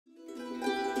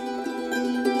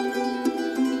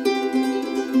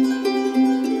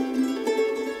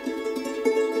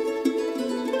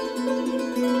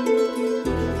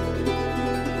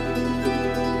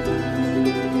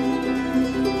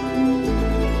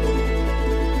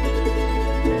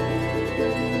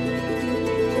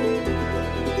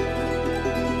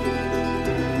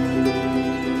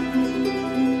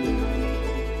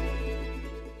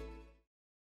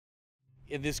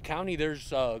In this county,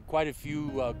 there's quite a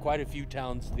few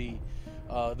towns.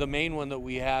 The main one that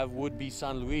we have would be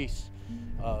San Luis.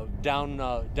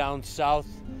 Down south,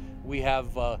 we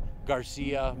have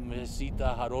Garcia,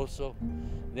 Mesita, Jaroso.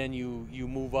 Then you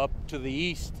move up to the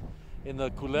east in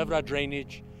the Culebra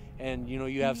drainage, and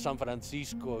you have San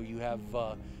Francisco, you have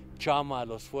Chama,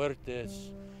 Los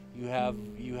Fuertes, you have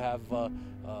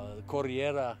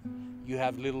Corriera, you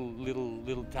have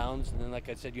little towns, and then, like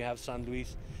I said, you have San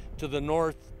Luis. To the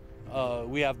north,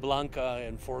 we have Blanca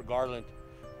and Fort Garland,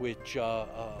 which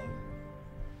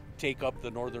take up the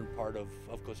northern part of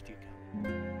Costilla.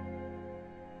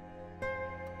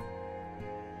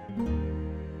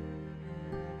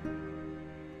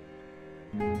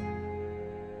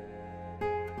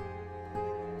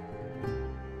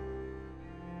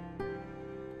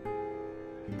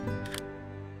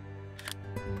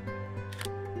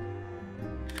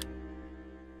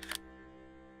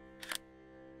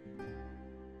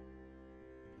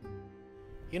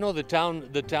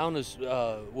 The town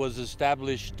was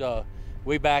established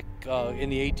way back in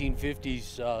the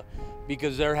 1850s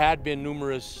because there had been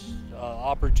numerous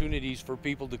opportunities for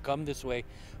people to come this way,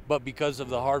 but because of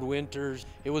the hard winters,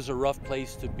 it was a rough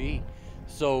place to be.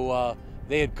 So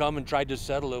they had come and tried to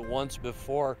settle it once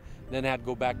before, then had to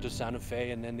go back to Santa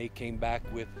Fe, and then they came back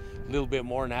with a little bit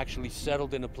more and actually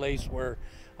settled in a place where,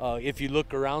 if you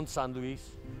look around San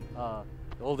Luis, the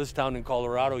oldest town in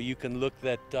Colorado, you can look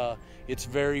that it's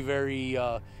very, very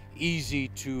easy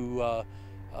to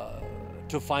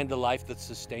find a life that's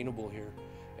sustainable here.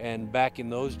 And back in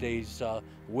those days,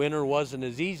 winter wasn't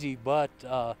as easy, but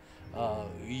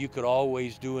you could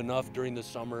always do enough during the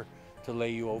summer to lay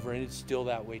you over, and it's still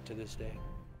that way to this day.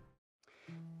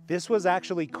 This was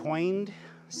actually coined,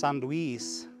 San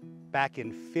Luis, back in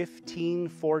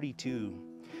 1542.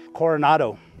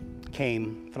 Coronado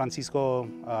came, Francisco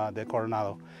de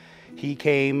Coronado. He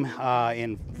came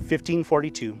in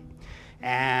 1542,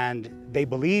 and they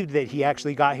believed that he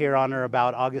actually got here on or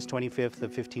about August 25th of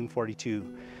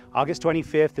 1542. August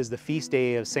 25th is the feast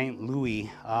day of Saint Louis,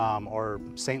 or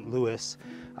Saint Louis,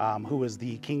 who was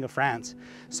the King of France.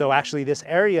 So actually this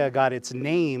area got its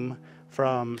name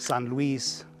from San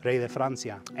Luis, Rey de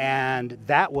Francia. And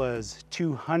that was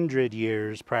 200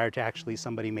 years prior to actually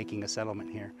somebody making a settlement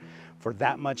here. For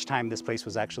that much time, this place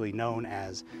was actually known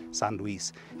as San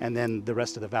Luis. And then the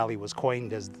rest of the valley was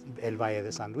coined as El Valle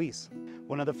de San Luis.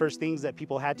 One of the first things that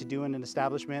people had to do in an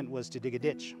establishment was to dig a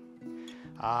ditch.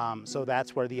 So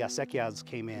that's where the acequias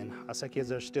came in.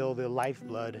 Acequias are still the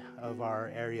lifeblood of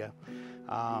our area.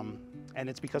 And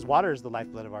it's because water is the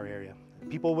lifeblood of our area.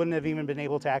 People wouldn't have even been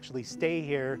able to actually stay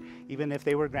here, even if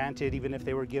they were granted, even if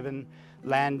they were given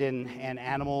land and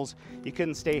animals. You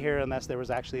couldn't stay here unless there was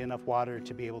actually enough water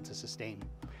to be able to sustain.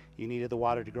 You needed the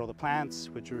water to grow the plants,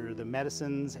 which were the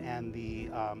medicines and the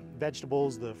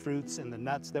vegetables, the fruits and the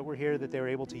nuts that were here that they were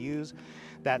able to use.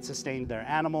 That sustained their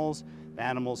animals. The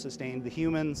animals sustained the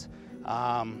humans.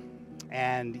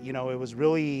 And it was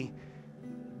really,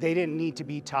 they didn't need to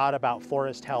be taught about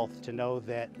forest health to know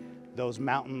that those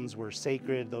mountains were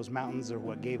sacred. Those mountains are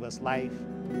what gave us life.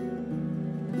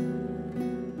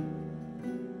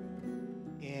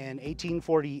 In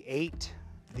 1848,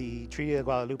 the Treaty of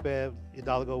Guadalupe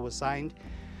Hidalgo was signed.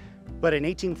 But in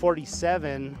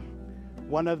 1847,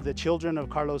 one of the children of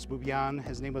Carlos Bubian,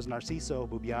 his name was Narciso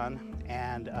Bubian,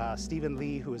 and Stephen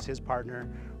Lee, who was his partner,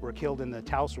 were killed in the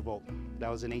Taos Revolt. That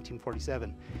was in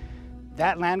 1847.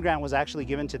 That land grant was actually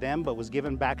given to them, but was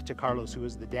given back to Carlos, who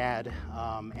was the dad.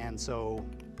 And so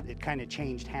it kind of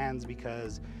changed hands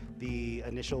because the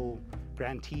initial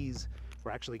grantees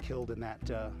were actually killed in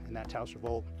that Taos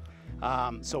Revolt.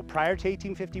 So prior to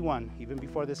 1851, even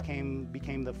before this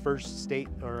became the first state,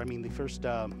 the first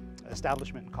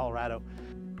establishment in Colorado,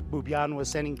 Bubian was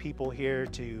sending people here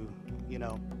to,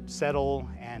 settle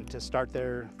and to start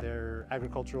their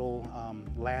agricultural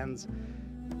lands.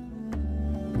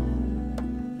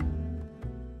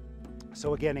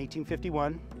 So again,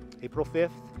 1851, April 5th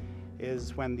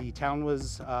is when the town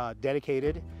was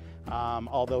dedicated,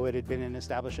 although it had been an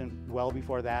establishment well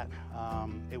before that.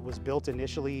 It was built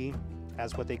initially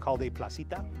as what they called a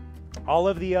placita. All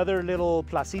of the other little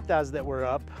placitas that were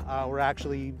up were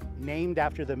actually named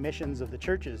after the missions of the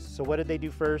churches. So what did they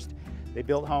do first? They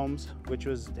built homes, which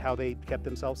was how they kept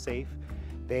themselves safe.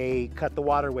 They cut the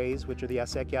waterways, which are the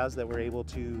acequias that were able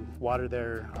to water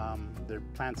their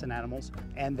plants and animals.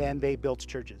 And then they built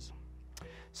churches.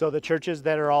 So the churches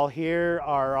that are all here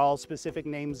are all specific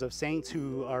names of saints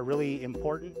who are really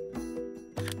important.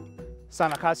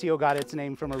 San Acacio got its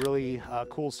name from a really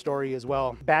cool story as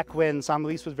well. Back when San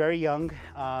Luis was very young,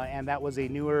 and that was a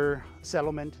newer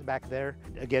settlement back there,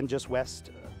 again just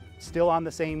west still on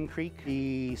the same creek.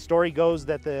 The story goes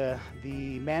that the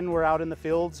men were out in the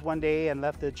fields one day and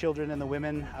left the children and the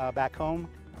women back home.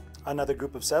 Another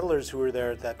group of settlers who were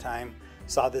there at that time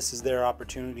saw this as their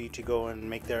opportunity to go and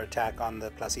make their attack on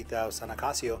the Placita of San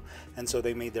Acacio, and so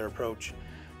they made their approach.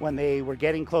 When they were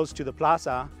getting close to the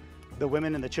plaza, the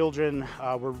women and the children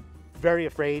were very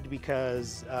afraid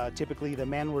because typically the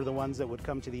men were the ones that would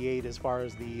come to the aid as far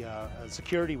as the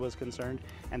security was concerned,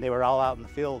 and they were all out in the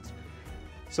fields.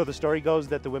 So the story goes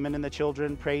that the women and the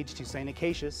children prayed to Saint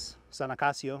Acacius, San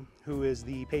Acacio, who is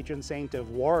the patron saint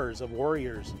of wars, of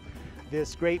warriors.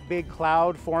 This great big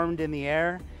cloud formed in the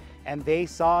air, and they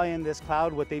saw in this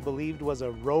cloud what they believed was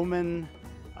a Roman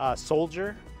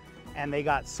soldier, and they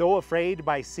got so afraid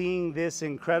by seeing this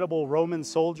incredible Roman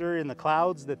soldier in the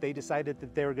clouds that they decided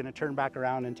that they were going to turn back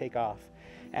around and take off.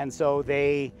 And so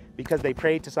because they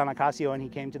prayed to San Acacio and he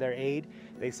came to their aid,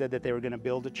 they said that they were going to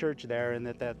build a church there and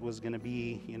that was going to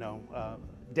be,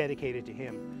 dedicated to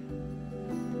him.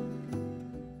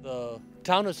 The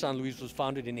town of San Luis was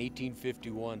founded in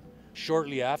 1851.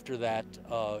 Shortly after that,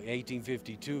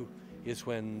 1852, is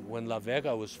when La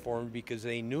Vega was formed, because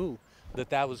they knew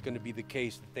that was going to be the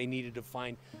case, that they needed to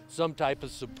find some type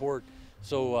of support.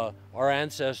 So our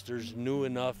ancestors knew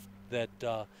enough that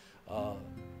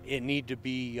it needed to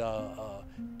be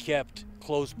kept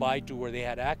close by to where they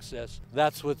had access.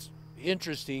 That's what's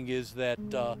interesting, is that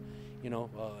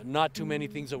not too many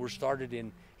things that were started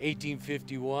in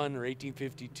 1851 or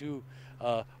 1852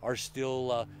 are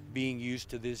still being used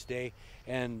to this day.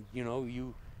 And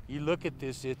you look at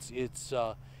this, it's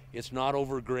not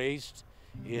overgrazed.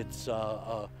 It's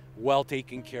well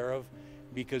taken care of,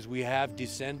 because we have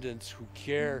descendants who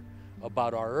care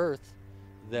about our earth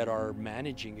that are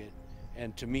managing it.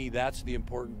 And to me, that's the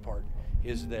important part,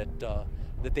 is that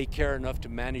they care enough to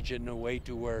manage it in a way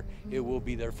to where it will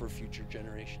be there for future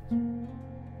generations.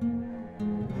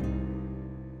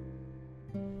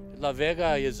 La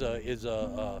Vega is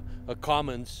a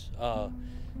commons,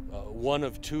 one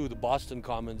of two. The Boston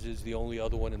Commons is the only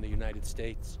other one in the United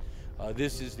States.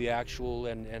 This is the actual,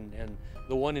 and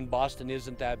the one in Boston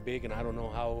isn't that big, and I don't know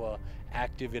how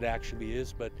active it actually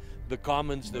is, but the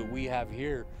commons that we have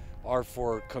here are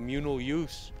for communal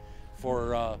use,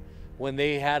 for when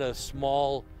they had a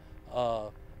small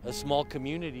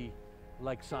community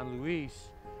like San Luis.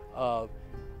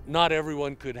 Not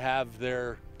everyone could have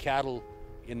their cattle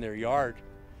in their yard,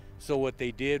 so what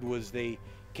they did was they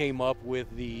came up with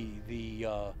the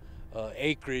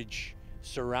acreage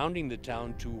surrounding the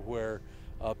town to where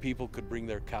people could bring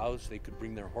their cows, they could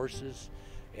bring their horses,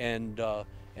 and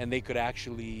they could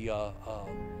actually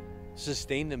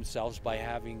sustain themselves by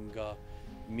having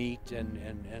meat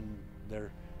and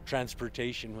their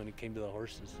transportation when it came to the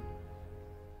horses.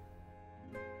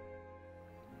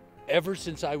 Ever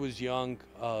since I was young,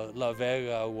 La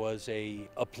Vega was a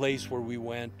place where we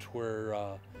went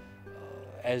where,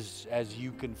 as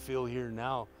you can feel here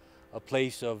now, a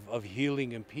place of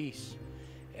healing and peace.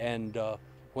 And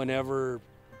whenever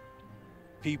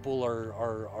people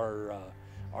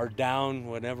are down,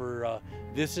 whenever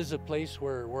this is a place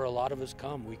where a lot of us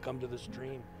come. We come to the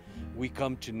stream. We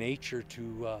come to nature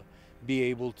to be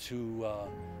able to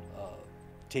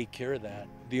take care of that.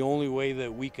 The only way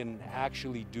that we can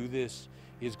actually do this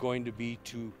is going to be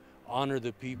to honor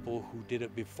the people who did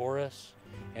it before us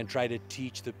and try to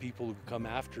teach the people who come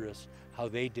after us how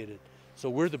they did it. So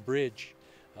we're the bridge.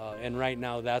 And right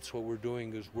now that's what we're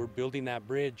doing, is we're building that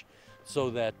bridge so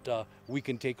that we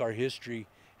can take our history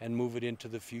and move it into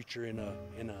the future in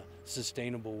a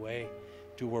sustainable way,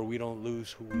 to where we don't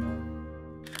lose who we are.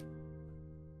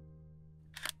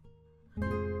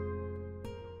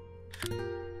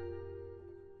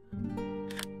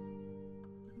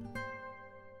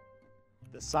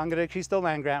 The Sangre de Cristo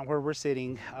land grant, where we're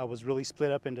sitting, was really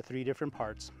split up into 3 different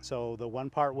parts. So the one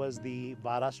part was the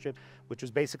Vara Strip, which was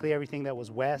basically everything that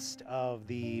was west of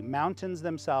the mountains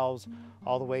themselves,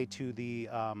 all the way to the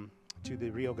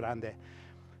Rio Grande.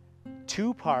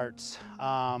 2 parts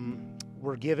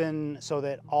were given so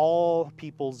that all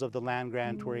peoples of the land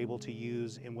grant were able to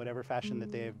use in whatever fashion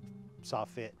that they saw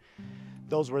fit.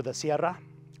 Those were the Sierra,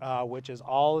 which is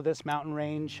all of this mountain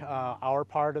range, our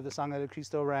part of the Sangre de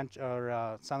Cristo ranch,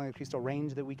 or Sangre de Cristo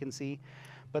range that we can see,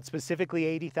 but specifically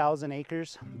 80,000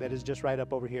 acres that is just right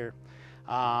up over here.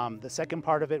 The second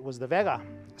part of it was the Vega.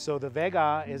 So the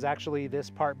Vega is actually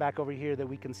this part back over here that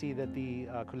we can see that the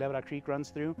Culebra Creek runs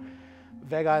through.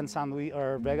 Vega in San Luis,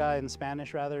 or Vega in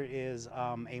Spanish rather, is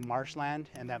a marshland,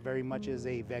 and that very much is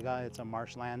a Vega. It's a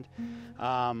marshland.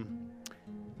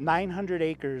 900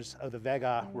 acres of the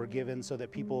Vega were given so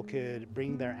that people could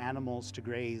bring their animals to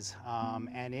graze,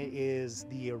 and it is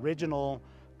the original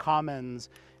commons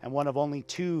and one of only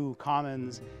 2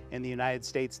 commons in the United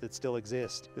States that still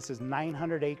exist. This is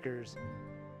 900 acres.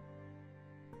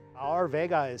 Our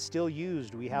vega is still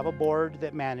used. We have a board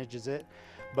that manages it,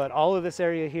 but all of this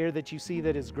area here that you see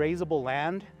that is grazable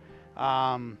land,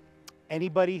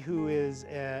 anybody who is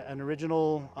an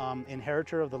original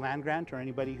inheritor of the land grant, or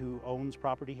anybody who owns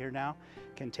property here now,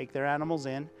 can take their animals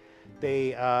in.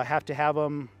 They have to have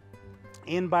them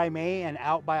in by May and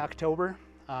out by October,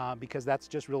 because that's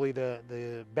just really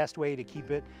the best way to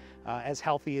keep it as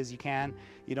healthy as you can.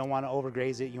 You don't want to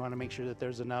overgraze it. You want to make sure that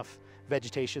there's enough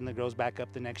vegetation that grows back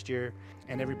up the next year,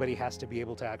 and everybody has to be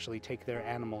able to actually take their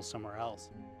animals somewhere else.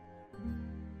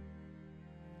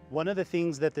 One of the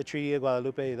things that the Treaty of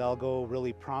Guadalupe Hidalgo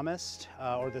really promised,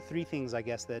 or the 3 things I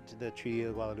guess that the Treaty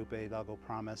of Guadalupe Hidalgo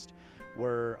promised,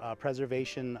 were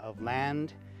preservation of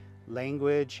land,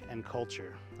 language, and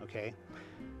culture, okay?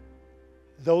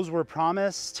 Those were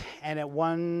promised, and at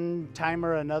one time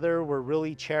or another were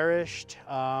really cherished,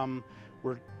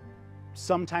 were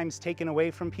sometimes taken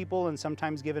away from people and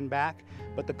sometimes given back,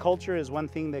 but the culture is one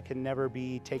thing that can never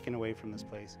be taken away from this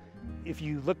place. If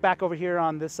you look back over here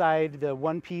on this side, the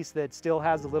one piece that still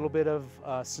has a little bit of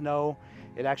snow,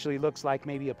 it actually looks like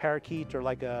maybe a parakeet or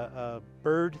like a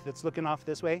bird that's looking off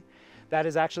this way. That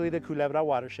is actually the Culebra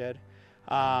watershed.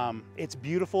 It's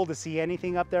beautiful to see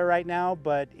anything up there right now,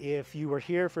 but if you were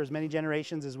here for as many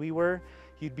generations as we were,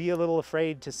 you'd be a little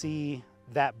afraid to see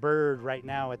that bird right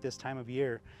now at this time of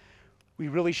year. We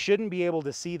really shouldn't be able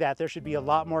to see that. There should be a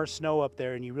lot more snow up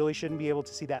there, and you really shouldn't be able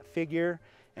to see that figure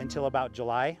until about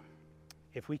July.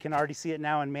 If we can already see it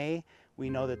now in May,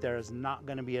 we know that there is not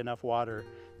going to be enough water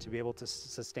to be able to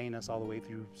sustain us all the way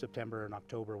through September and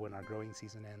October when our growing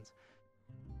season ends.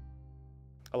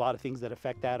 A lot of things that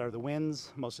affect that are the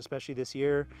winds, most especially this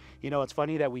year. You know, it's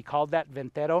funny that we called that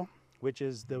Ventero, which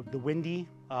is the windy,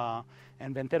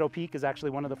 and Ventero Peak is actually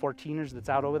one of the 14ers that's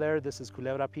out over there. This is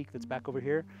Culebra Peak that's back over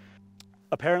here.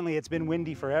 Apparently it's been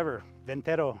windy forever.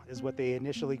 Ventero is what they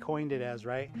initially coined it as,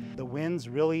 right? The winds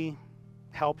really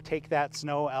help take that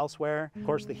snow elsewhere. Of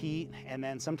course, the heat, and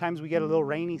then sometimes we get a little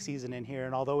rainy season in here,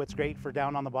 and although it's great for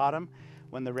down on the bottom,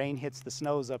 when the rain hits the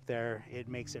snows up there, it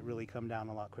makes it really come down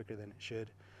a lot quicker than it should.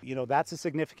 You know, that's the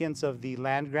significance of the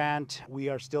land grant. We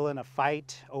are still in a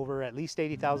fight over at least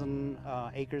 80,000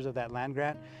 acres of that land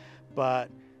grant, but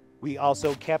we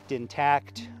also kept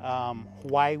intact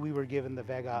why we were given the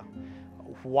vega,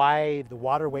 why the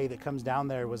waterway that comes down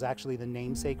there was actually the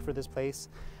namesake for this place,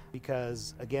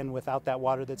 because again, without that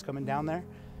water that's coming down there,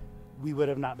 we would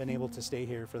have not been able to stay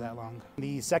here for that long.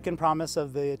 The second promise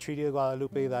of the Treaty of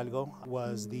Guadalupe Hidalgo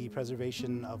was the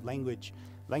preservation of language.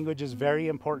 Language is very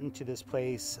important to this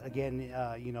place. Again,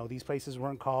 you know, these places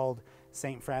weren't called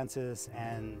St. Francis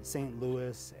and St.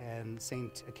 Louis and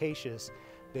St. Acacius.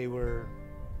 They were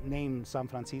named San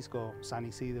Francisco, San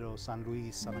Isidro, San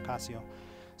Luis, San Acacio.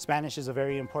 Spanish is a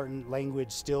very important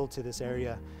language still to this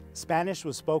area. Spanish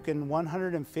was spoken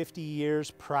 150 years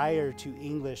prior to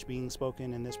English being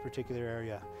spoken in this particular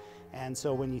area. And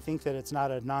so when you think that it's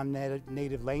not a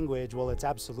non-native language, well, it's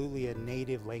absolutely a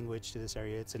native language to this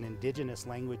area. It's an indigenous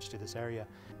language to this area.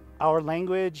 Our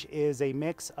language is a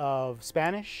mix of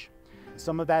Spanish.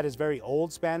 Some of that is very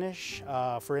old Spanish.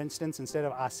 For instance, instead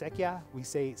of acequia, we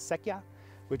say sequia,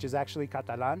 which is actually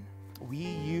Catalan. We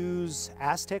use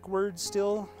Aztec words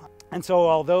still. And so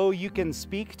although you can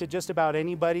speak to just about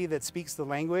anybody that speaks the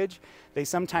language, they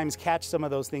sometimes catch some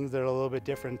of those things that are a little bit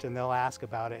different and they'll ask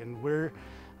about it. And we're,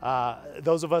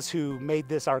 those of us who made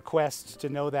this our quest to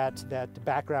know that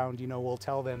background, you know, we'll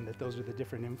tell them that those are the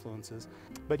different influences.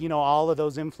 But you know, all of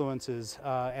those influences,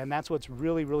 and that's what's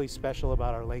really, really special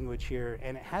about our language here.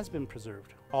 And it has been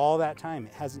preserved all that time.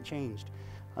 It hasn't changed.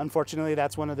 Unfortunately,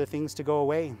 that's one of the things to go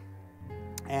away.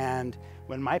 And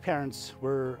when my parents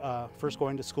were first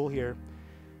going to school here,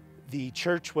 the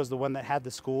church was the one that had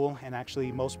the school, and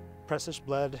actually most Precious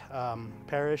Blood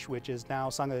Parish, which is now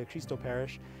Sangre de Cristo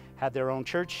Parish, had their own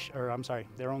church, or I'm sorry,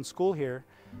 their own school here.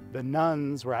 The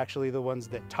nuns were actually the ones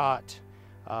that taught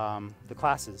the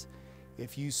classes.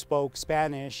 If you spoke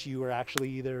Spanish, you were actually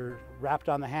either wrapped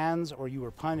on the hands or you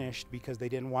were punished because they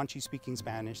didn't want you speaking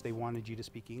Spanish, they wanted you to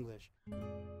speak English.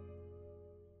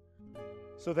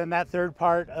 So then that third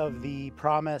part of the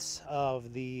promise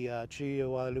of the Treaty of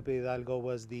Guadalupe Hidalgo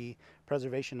was the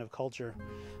preservation of culture.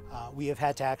 We have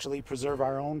had to actually preserve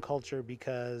our own culture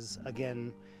because,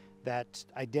 again, that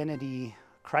identity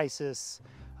crisis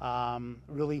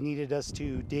really needed us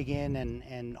to dig in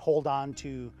and hold on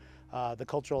to the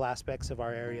cultural aspects of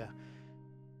our area.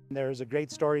 There's a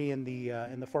great story in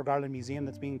the Fort Garland Museum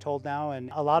that's being told now,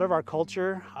 and a lot of our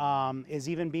culture is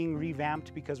even being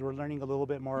revamped because we're learning a little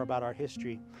bit more about our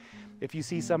history. If you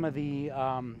see some of the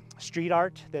street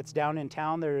art that's down in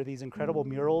town, there are these incredible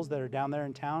murals that are down there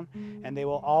in town, and they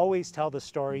will always tell the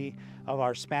story of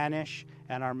our Spanish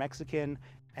and our Mexican,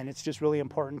 and it's just really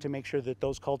important to make sure that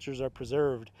those cultures are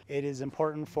preserved. It is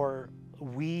important for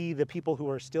we, the people who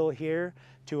are still here,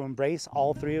 to embrace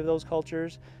all three of those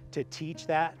cultures, to teach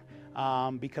that,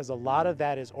 because a lot of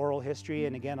that is oral history,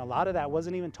 and again, a lot of that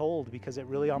wasn't even told because it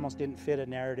really almost didn't fit a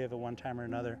narrative at one time or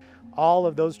another. All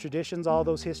of those traditions, all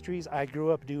those histories, I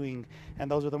grew up doing,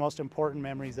 and those are the most important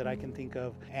memories that I can think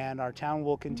of. And our town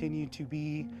will continue to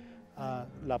be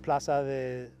La Plaza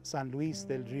de San Luis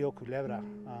del Rio Culebra,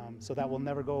 so that will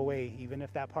never go away. Even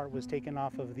if that part was taken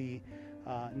off of the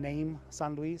name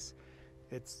San Luis,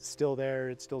 it's still there,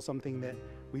 it's still something that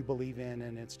we believe in,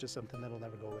 and it's just something that'll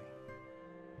never go away.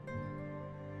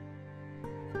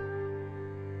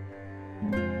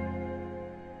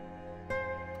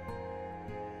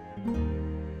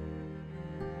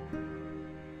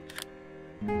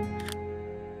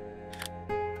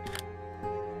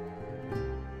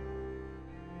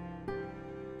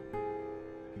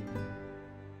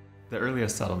 The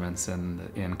earliest settlements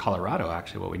in Colorado,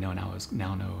 actually, what we now know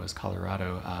as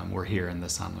Colorado, were here in the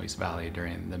San Luis Valley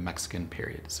during the Mexican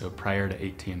period. So prior to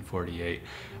 1848,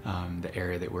 the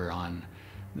area that we're on,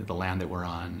 the land that we're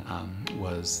on,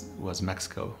 was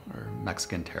Mexico, or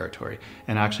Mexican territory.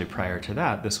 And actually, prior to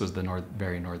that, this was the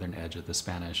very northern edge of the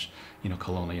Spanish,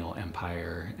 colonial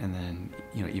empire. And then,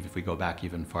 even if we go back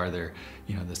even farther,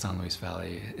 the San Luis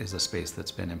Valley is a space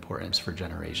that's been important for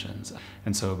generations.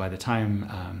 And so by the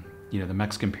time the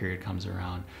Mexican period comes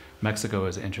around, Mexico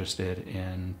is interested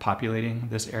in populating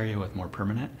this area with more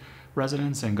permanent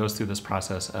residents and goes through this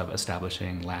process of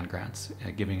establishing land grants,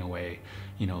 giving away,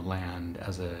 land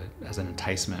as an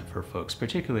enticement for folks,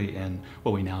 particularly in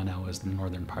what we now know as the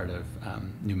northern part of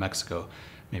New Mexico,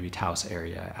 maybe Taos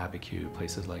area, Abiquiu,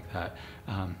 places like that,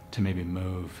 to maybe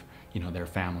move, their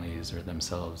families or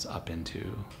themselves up into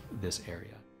this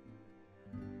area.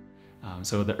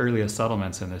 So the earliest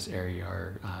settlements in this area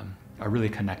are really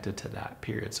connected to that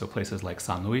period. So places like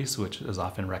San Luis, which is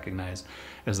often recognized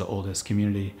as the oldest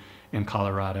community in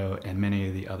Colorado, and many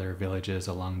of the other villages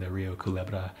along the Rio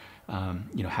Culebra,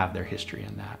 have their history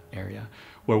in that area.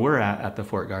 Where we're at the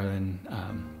Fort Garland,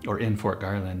 or in Fort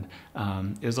Garland,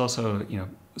 is also,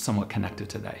 somewhat connected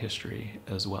to that history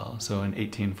as well. So in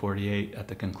 1848, at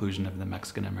the conclusion of the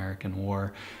Mexican-American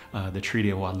War, the Treaty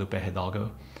of Guadalupe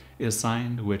Hidalgo is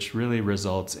signed, which really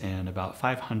results in about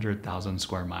 500,000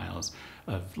 square miles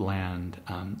of land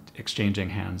exchanging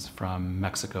hands from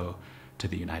Mexico to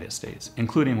the United States,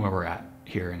 including where we're at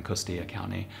here in Costilla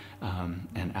County,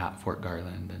 and at Fort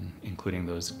Garland, and including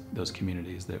those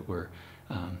communities that were,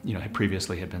 had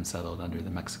previously been settled under the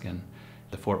Mexican.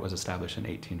 The fort was established in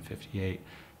 1858.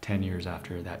 10 years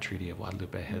after that Treaty of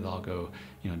Guadalupe Hidalgo,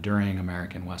 during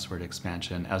American westward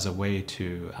expansion, as a way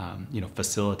to,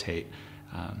 facilitate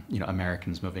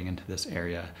Americans moving into this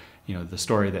area. The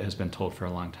story that has been told for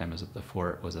a long time is that the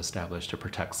fort was established to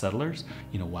protect settlers,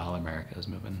 while America is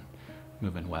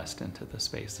moving west into the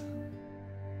space.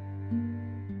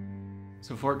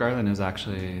 So Fort Garland is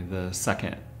actually the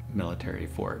second military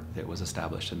fort that was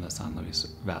established in the San Luis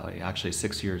Valley, actually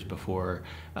 6 years before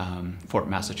Fort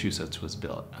Massachusetts was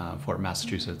built. Fort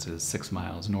Massachusetts is 6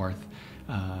 miles north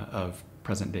of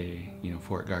present-day,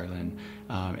 Fort Garland,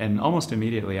 and almost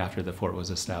immediately after the fort was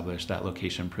established, that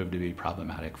location proved to be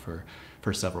problematic for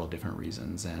several different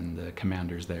reasons, and the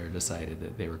commanders there decided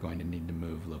that they were going to need to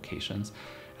move locations.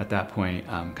 At that point,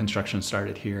 construction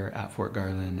started here at Fort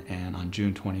Garland, and on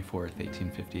June 24th,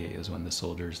 1858 is when the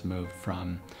soldiers moved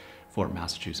from Fort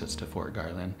Massachusetts to Fort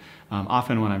Garland.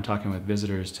 Often when I'm talking with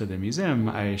visitors to the museum,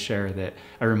 I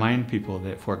remind people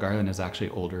that Fort Garland is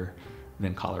actually older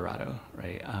than Colorado,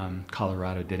 right?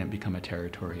 Colorado didn't become a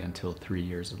territory until 3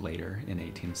 years later in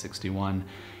 1861.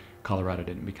 Colorado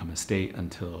didn't become a state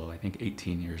until I think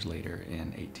 18 years later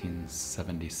in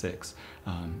 1876.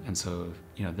 And so,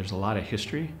 there's a lot of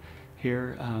history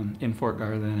here in Fort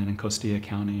Garland and in Costilla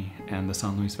County and the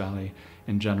San Luis Valley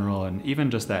in general, and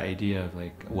even just that idea of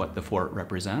what the fort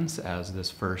represents as this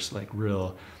first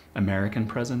real American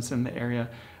presence in the area,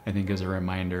 I think is a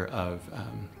reminder of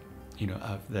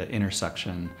of the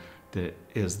intersection that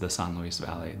is the San Luis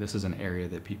Valley. This is an area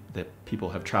that people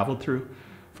have traveled through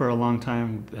for a long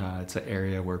time. It's an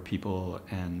area where people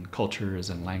and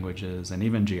cultures and languages and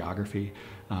even geography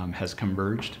has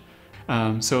converged.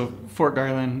 So Fort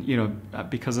Garland,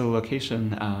 because of the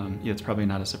location, it's probably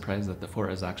not a surprise that the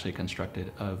fort is actually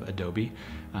constructed of adobe.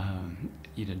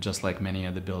 Just like many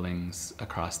of the buildings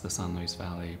across the San Luis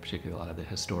Valley, particularly a lot of the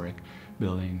historic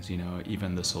buildings,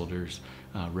 even the soldiers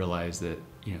realized that,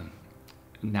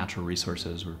 natural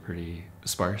resources were pretty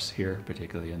sparse here,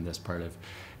 particularly in this part of,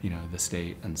 the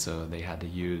state, and so they had to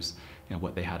use,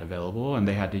 what they had available, and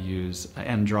they had to use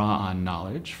and draw on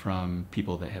knowledge from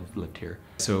people that have lived here.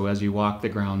 So as you walk the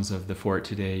grounds of the fort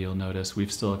today, you'll notice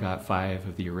we've still got 5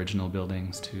 of the original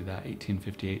buildings to that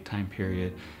 1858 time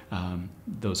period.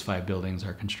 Those 5 buildings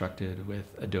are constructed with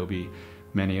adobe.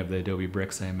 Many of the adobe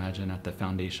bricks, I imagine, at the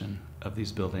foundation of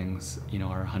these buildings,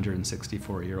 are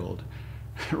 164-year-old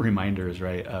reminders,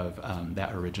 right, of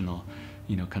that original,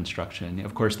 construction.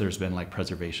 Of course, there's been like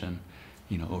preservation,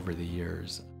 over the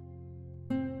years.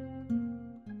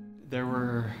 There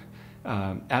were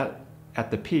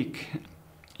at the peak,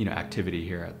 activity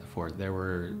here at the fort. There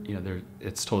were,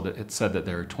 it's said that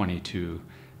there are 22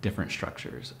 different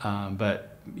structures,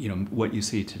 but what you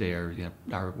see today are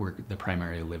the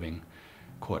primary living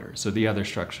quarters. So the other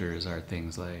structures are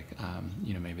things like,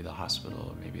 maybe the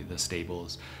hospital, maybe the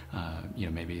stables,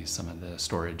 maybe some of the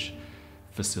storage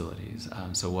facilities.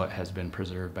 So what has been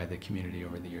preserved by the community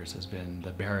over the years has been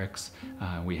the barracks.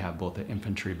 We have both an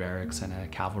infantry barracks and a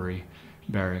cavalry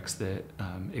barracks that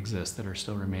exist that are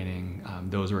still remaining.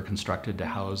 Those were constructed to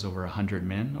house over 100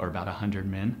 men, or about 100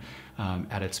 men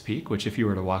at its peak, which if you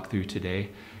were to walk through today,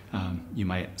 you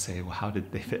might say, well, how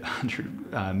did they fit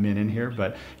 100 men in here?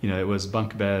 But, it was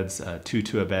bunk beds, 2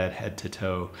 to a bed, head to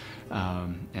toe,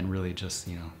 and really just,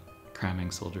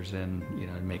 cramming soldiers in,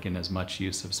 making as much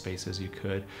use of space as you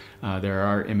could. There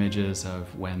are images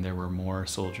of when there were more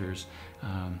soldiers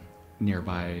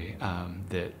nearby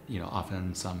that,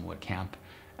 often some would camp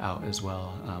out as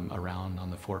well around on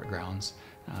the fort grounds.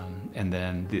 And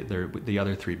then the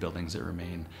other 3 buildings that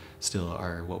remain still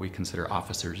are what we consider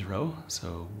officers' row.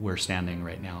 So we're standing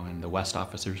right now in the West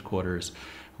Officers' Quarters,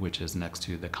 which is next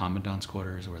to the Commandant's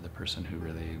Quarters, where the person who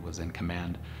really was in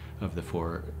command of the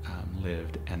fort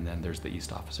lived, and then there's the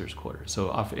East Officers' Quarters.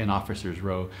 So in Officers'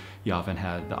 Row, you often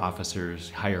had the officers,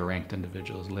 higher ranked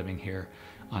individuals living here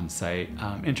on site.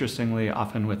 Interestingly,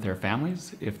 often with their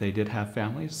families, if they did have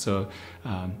families. So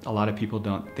a lot of people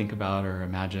don't think about or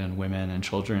imagine women and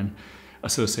children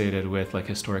associated with like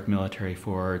historic military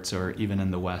forts or even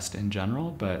in the West in general,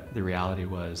 but the reality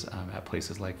was at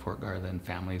places like Fort Garland,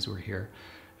 families were here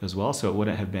as well. So it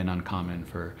wouldn't have been uncommon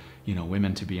for,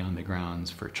 women to be on the grounds,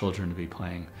 for children to be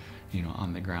playing,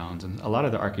 on the grounds. And a lot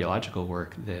of the archaeological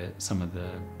work that some of the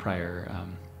prior,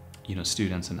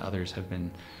 students and others have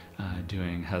been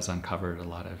doing has uncovered a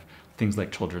lot of things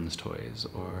like children's toys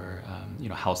or,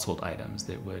 household items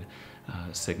that would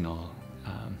signal,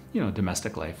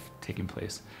 domestic life taking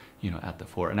place, at the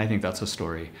fort. And I think that's a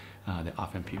story that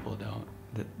often people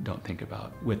don't think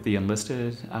about. With the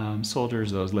enlisted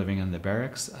soldiers, those living in the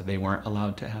barracks, they weren't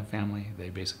allowed to have family. They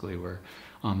basically were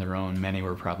on their own. Many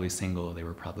were probably single. They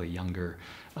were probably younger,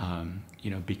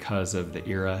 because of the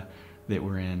era that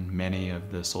we're in. Many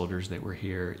of the soldiers that were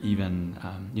here, even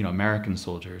American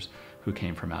soldiers who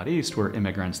came from out east, were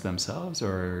immigrants themselves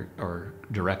or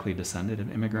directly descended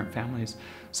of immigrant families.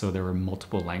 So there were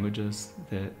multiple languages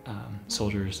that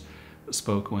soldiers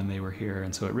spoke when they were here,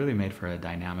 and so it really made for a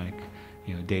dynamic,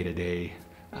 day-to-day,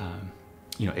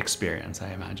 experience,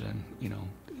 I imagine,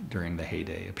 during the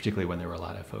heyday, particularly when there were a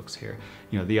lot of folks here.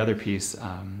 The other piece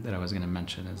that I was going to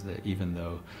mention is that even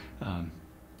though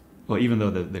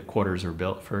the quarters are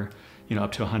built for,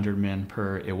 up to 100 men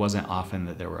per, it wasn't often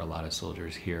that there were a lot of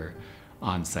soldiers here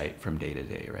on site from day to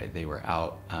day, right? They were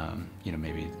out,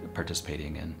 maybe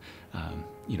participating in,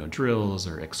 drills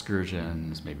or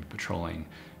excursions, maybe patrolling,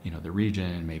 the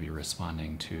region, maybe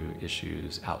responding to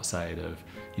issues outside of,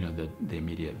 the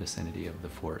immediate vicinity of the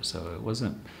fort. So it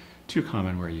wasn't too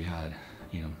common where you had,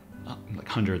 like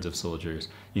hundreds of soldiers,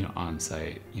 on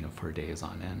site, for days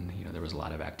on end. There was a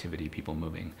lot of activity, people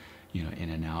moving, in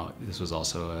and out. This was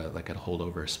also like a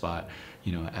holdover spot,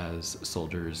 as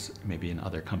soldiers maybe in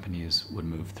other companies would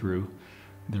move through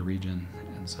the region.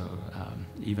 And so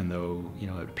even though, it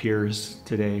appears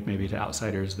today maybe to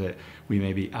outsiders that we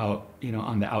may be out,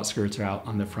 on the outskirts or out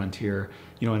on the frontier,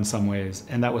 in some ways,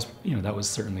 and that was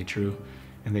certainly true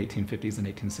in the 1850s and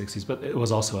 1860s, but it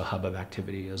was also a hub of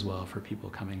activity as well for people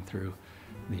coming through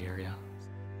the area.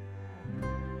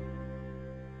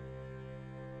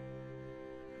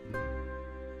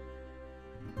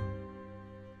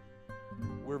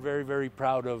 We're very, very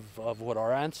proud of what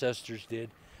our ancestors did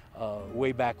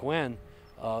way back when,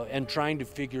 and trying to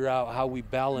figure out how we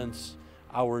balance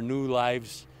our new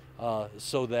lives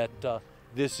so that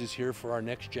this is here for our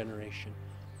next generation.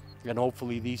 And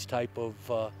hopefully these type of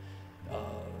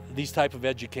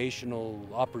educational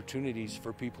opportunities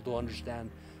for people to understand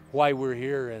why we're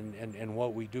here and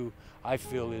what we do, I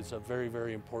feel is a very,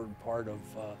 very important part of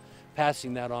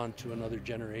passing that on to another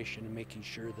generation and making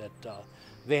sure that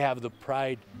they have the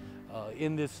pride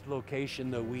in this location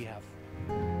that we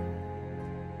have.